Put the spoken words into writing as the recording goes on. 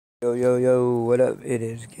Yo, yo, yo, what up? It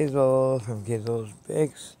is Kizzle from Kizzle's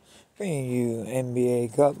Picks, bringing you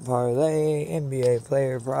NBA Cup Parlay, NBA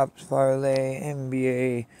Player Props Parlay,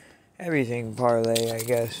 NBA Everything Parlay, I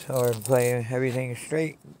guess, or play everything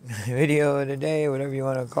straight video of the day, whatever you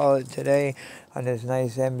want to call it today, on this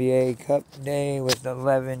nice NBA Cup day with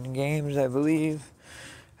 11 games, I believe.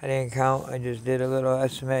 I didn't count, I just did a little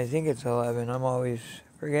estimate. I think it's 11. I'm always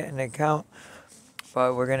forgetting to count.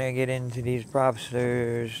 But we're going to get into these props.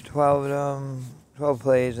 There's 12 of them, 12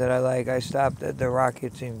 plays that I like. I stopped at the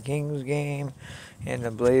Rockets and Kings game and the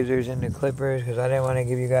Blazers and the Clippers because I didn't want to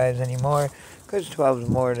give you guys any more because 12 is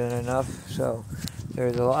more than enough. So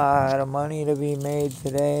there's a lot of money to be made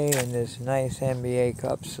today in this nice NBA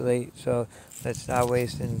Cup slate. So let's not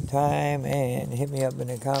wasting time and hit me up in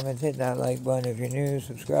the comments. Hit that like button if you're new.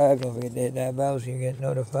 Subscribe. Don't forget to hit that bell so you get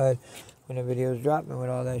notified when the videos drop. And with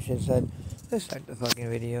all that shit said, let's start the fucking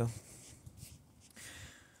video.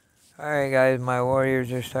 Alright guys, my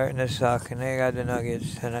Warriors are starting to suck and they got the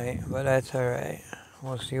Nuggets tonight, but that's alright.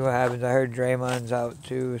 We'll see what happens. I heard Draymond's out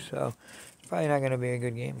too, so it's probably not going to be a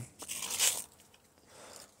good game.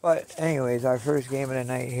 But anyways, our first game of the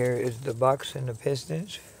night here is the Bucks and the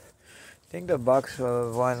Pistons. I think the Bucks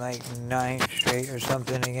have won like 9 straight or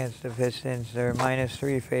something against the Pistons. They're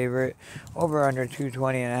 -3 favorite. Over under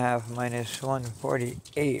 220.5,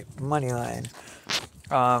 -148 money line.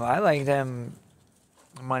 I like them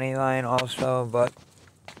money line also, but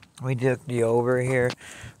we took the over here.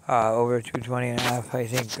 Over 220.5. I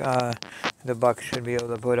think the Bucks should be able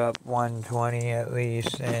to put up 120 at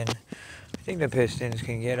least, and I think the Pistons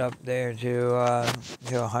can get up there to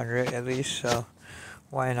 100 at least. So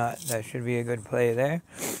why not? That should be a good play there.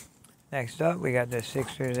 Next up, we got the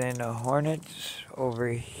Sixers and the Hornets. Over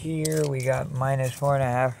here, we got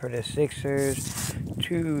 -4.5 for the Sixers,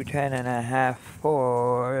 210.5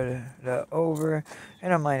 for the over,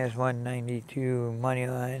 and a -192 money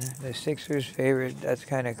line. The Sixers favorite, that's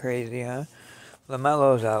kind of crazy, huh?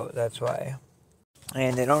 LaMelo's out, that's why.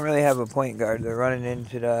 And they don't really have a point guard. They're running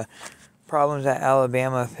into the problems that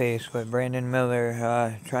Alabama faced with Brandon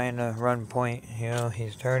Miller trying to run point. You know,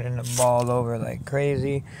 he's turning the ball over like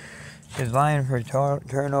crazy. His line for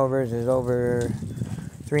turnovers is over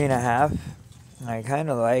 3.5. I kind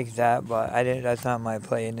of like that, but that's not my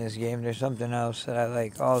play in this game. There's something else that I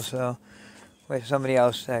like also with somebody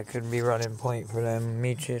else that could be running point for them,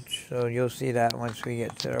 Micic. So you'll see that once we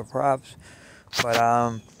get to the props. But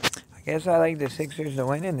I guess I like the Sixers to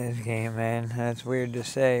win in this game, man. That's weird to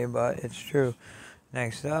say, but it's true.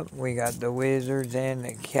 Next up, we got the Wizards and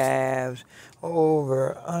the Cavs.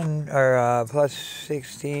 Plus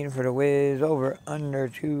 16 for the Wiz. Over under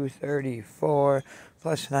 234.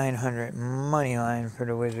 Plus 900 money line for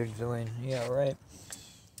the Wizards to win. Yeah, right.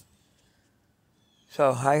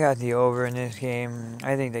 So I got the over in this game.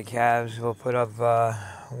 I think the Cavs will put up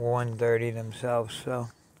 130 themselves. So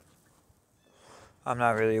I'm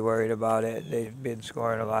not really worried about it. They've been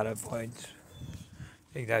scoring a lot of points.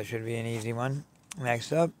 I think that should be an easy one.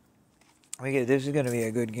 Next up, this is going to be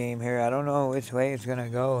a good game here. I don't know which way it's going to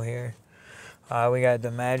go here. We got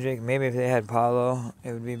the Magic. Maybe if they had Paulo,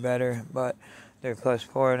 it would be better. But they're plus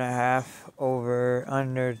 4.5. Over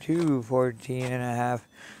under 214.5.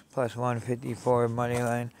 Plus 154 money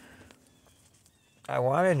line. I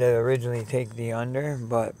wanted to originally take the under,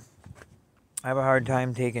 but I have a hard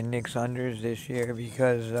time taking Knicks unders this year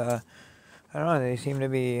because I don't know, they seem to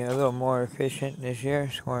be a little more efficient this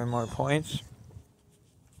year, scoring more points.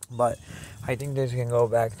 But I think this can go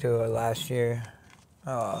back to a last year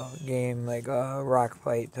game, like a rock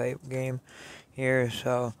fight type game here.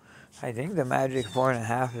 So I think the Magic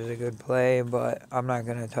 4.5 is a good play, but I'm not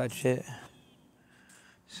going to touch it.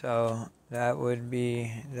 So that would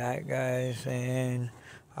be that, guys. And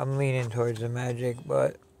I'm leaning towards the Magic,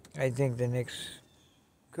 but I think the Knicks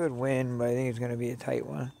could win, but I think it's going to be a tight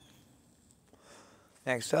one.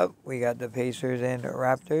 Next up, we got the Pacers and the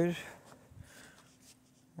Raptors.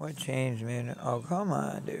 What changed, man? Oh, come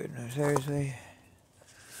on, dude. Seriously?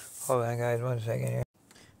 Hold on, guys. 1 second here.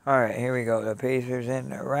 Alright, here we go. The Pacers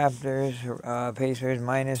and the Raptors. Pacers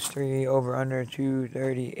 -3, over under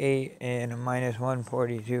 238, and a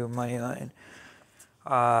 -142 money line.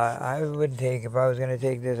 I would take, if I was going to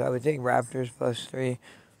take this, I would take Raptors +3.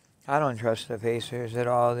 I don't trust the Pacers at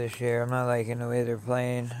all this year. I'm not liking the way they're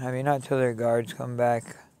playing. I mean, not till their guards come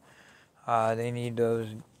back. They need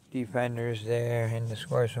those defenders there and to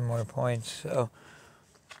score some more points. So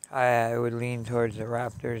I would lean towards the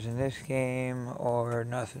Raptors in this game or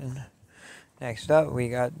nothing. Next up, we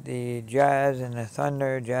got the Jazz and the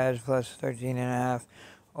Thunder. Jazz plus 13.5.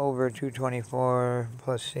 Over 224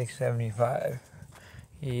 plus 675.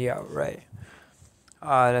 Yeah, right.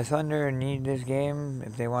 The Thunder need this game.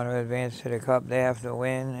 If they want to advance to the Cup, they have to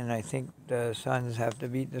win, and I think the Suns have to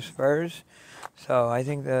beat the Spurs. So I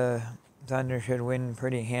think the Thunder should win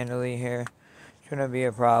pretty handily here. Shouldn't be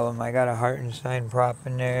a problem. I got a Hartenstein prop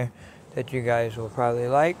in there that you guys will probably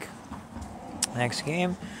like. Next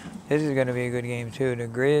game. This is going to be a good game too. The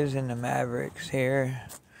Grizz and the Mavericks here.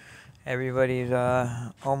 Everybody's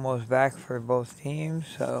almost back for both teams,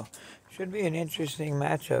 so should be an interesting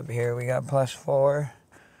matchup here. We got +4 for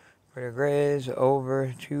the Grizz,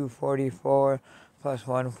 over 244,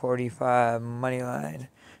 +145 money line.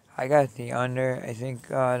 I got the under. I think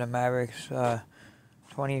the Mavericks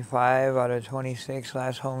 25 out of 26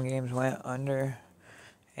 last home games went under.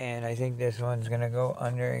 And I think this one's going to go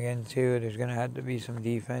under again too. There's going to have to be some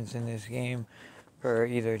defense in this game for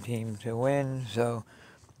either team to win. So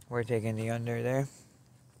we're taking the under there.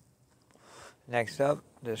 Next up,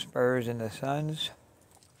 the Spurs and the Suns.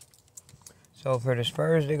 So for the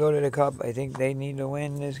Spurs to go to the Cup, I think they need to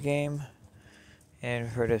win this game. And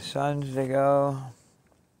for the Suns to go,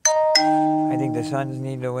 I think the Suns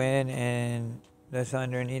need to win and the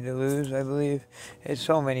Thunder need to lose, I believe. It's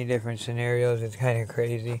so many different scenarios, it's kind of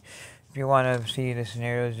crazy. If you want to see the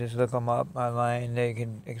scenarios, just look them up online. They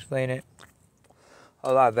can explain it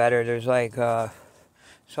a lot better. There's like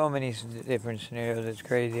so many different scenarios, it's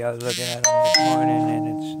crazy. I was looking at them this morning and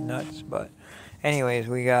it's nuts. But anyways,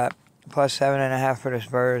 we got +7.5 for the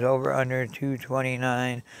Spurs, over under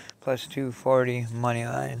 229, +240 money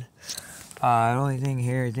line. The only thing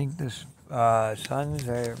here, I think the Suns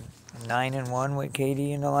are 9-1 with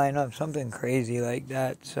KD in the lineup, something crazy like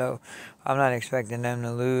that. So I'm not expecting them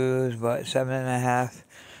to lose, but 7.5.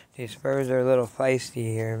 The Spurs are a little feisty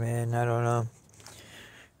here, man. I don't know.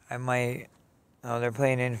 I might. Oh, they're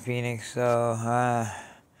playing in Phoenix, so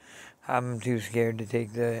I'm too scared to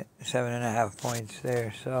take the 7.5 points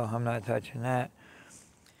there, so I'm not touching that.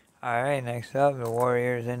 Alright, next up, the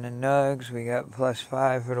Warriors and the Nugs. We got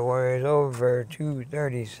 +5 for the Warriors, over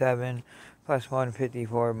 237,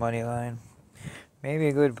 +154 money line. Maybe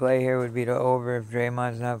a good play here would be the over if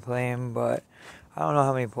Draymond's not playing, but I don't know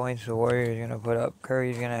how many points the Warriors are going to put up.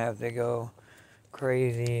 Curry's going to have to go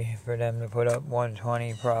crazy for them to put up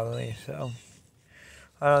 120 probably, so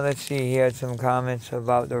let's see. He had some comments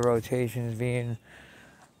about the rotations being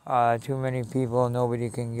too many people.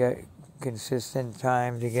 Nobody can get consistent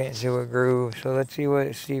time to get into a groove. So let's see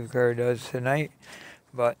what Steve Kerr does tonight.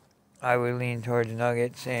 But I would lean towards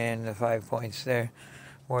Nuggets and the 5 points there.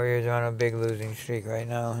 Warriors are on a big losing streak right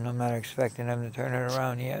now, and I'm not expecting them to turn it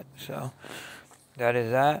around yet. So that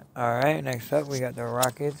is that. All right, next up we got the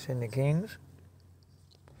Rockets and the Kings.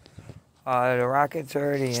 The Rockets are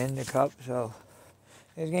already in the Cup, so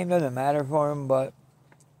this game doesn't matter for them, but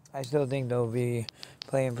I still think they'll be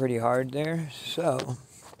playing pretty hard there. So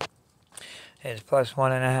it's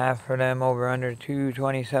 +1.5 for them, over under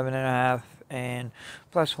 227.5, and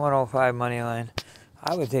 +105 money line.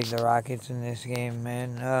 I would take the Rockets in this game,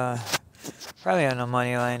 man. Probably on the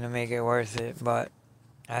money line to make it worth it, but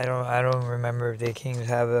I don't remember if the Kings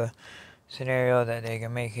have a scenario that they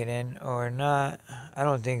can make it in or not. I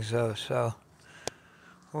don't think so, so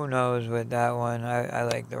who knows with that one. I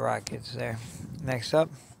like the Rockets there. Next up,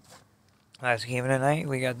 last game of the night,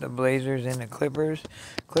 we got the Blazers and the Clippers.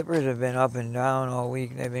 Clippers have been up and down all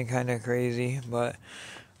week. They've been kind of crazy, but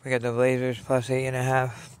we got the Blazers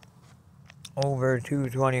 +8.5, over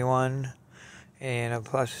 221, and a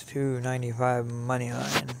 +295 money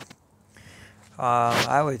line.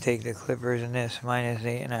 I would take the Clippers in this,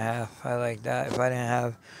 -8.5. I like that. If I didn't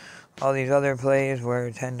have all these other plays where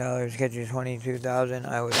 $10 gets you 22,000,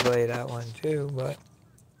 I would play that one too, but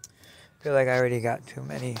I feel like I already got too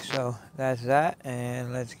many. So that's that,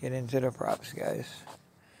 and let's get into the props, guys.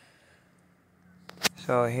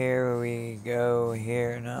 So here we go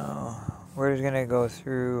here now. We're just going to go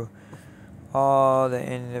through all the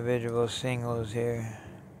individual singles here,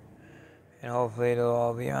 and hopefully they'll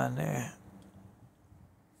all be on there.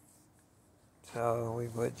 So we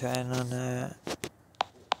put 10 on that.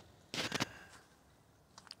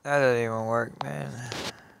 That doesn't even work, man.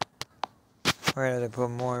 We're going to have to put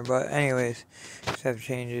more, but anyways, stuff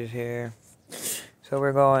changes here. So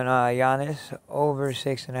we're going Giannis, over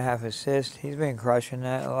 6.5 assists. He's been crushing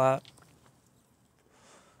that a lot.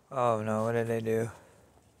 Oh no, what did they do?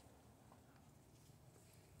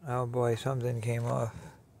 Oh boy, something came off.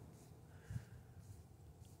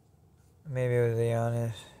 Maybe it was the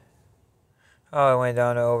Giannis. Oh, it went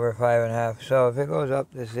down to over 5.5. So if it goes up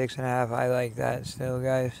to 6.5, I like that still,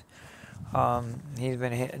 guys. He's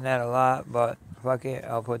been hitting that a lot, but fuck it,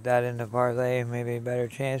 I'll put that in the parlay. Maybe a better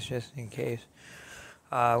chance just in case.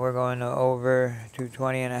 We're going to over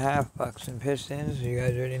 220.5 Bucks and Pistons. You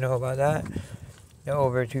guys already know about that. The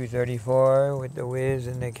over 234 with the Wiz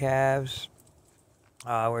and the Cavs.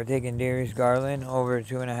 We're taking Darius Garland over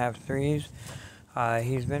 2.5 threes.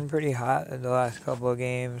 He's been pretty hot in the last couple of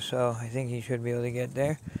games, so I think he should be able to get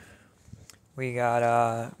there. We got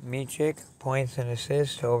Michik, points and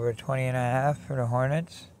assists over 20.5 for the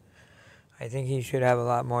Hornets. I think he should have a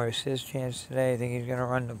lot more assist chance today. I think he's going to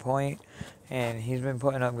run the point, and he's been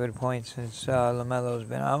putting up good points since LaMelo's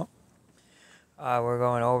been out. We're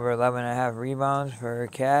going over 11.5 rebounds for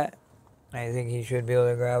Cat. I think he should be able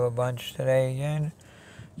to grab a bunch today again.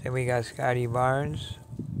 Then we got Scotty Barnes,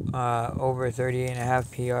 over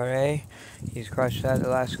 38.5 PRA. He's crushed that the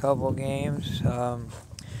last couple games.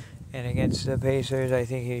 And against the Pacers, I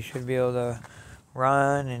think he should be able to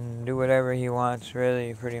run and do whatever he wants,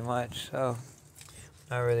 really, pretty much. So,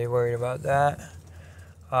 not really worried about that.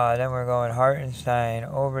 Then we're going Hartenstein,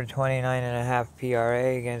 over 29.5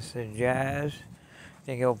 PRA against the Jazz. I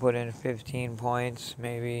think he'll put in 15 points,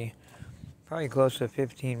 maybe probably close to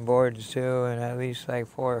 15 boards too, and at least like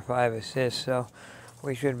 4 or 5 assists. So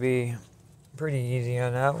we should be pretty easy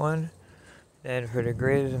on that one. Then for the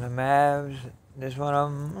Grizz and the Mavs, this one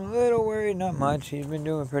I'm a little worried, not much. He's been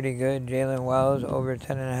doing pretty good. Jalen Wells over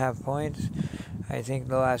 10.5 points. I think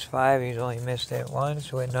the last 5 he's only missed it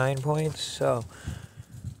once with 9 points. So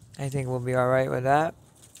I think we'll be all right with that.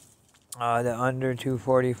 The under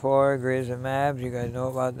 244 Grizz and Mavs, you guys know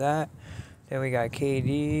about that. Then we got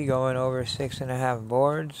KD going over 6.5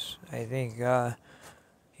 boards. I think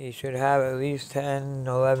he should have at least 10,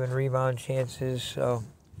 11 rebound chances. So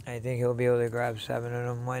I think he'll be able to grab 7 of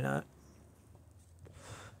them. Why not?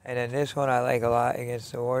 And then this one I like a lot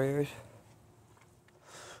against the Warriors.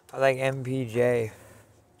 I like MPJ.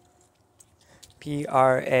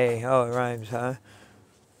 PRA. Oh, it rhymes, huh?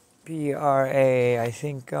 PRA. I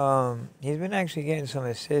think he's been actually getting some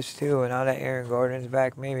assists too. And now that Aaron Gordon's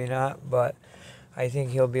back, maybe not. But I think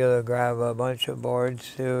he'll be able to grab a bunch of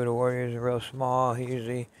boards too. The Warriors are real small. He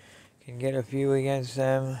usually can get a few against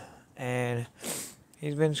them. And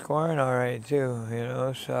he's been scoring all right too, you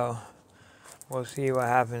know. So we'll see what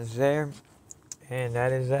happens there. And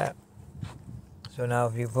that is that. So now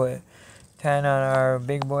if you put 10 on our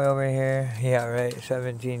big boy over here, yeah, right,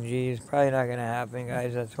 17 G's. Probably not going to happen,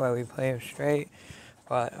 guys. That's why we play him straight.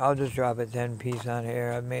 But I'll just drop a 10 piece on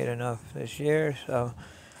here. I've made enough this year, so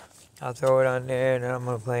I'll throw it on there, and then I'm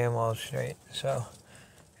going to play them all straight. So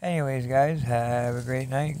anyways, guys, have a great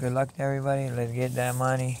night. Good luck to everybody. Let's get that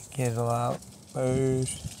money. Kizzle out.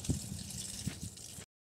 Peace.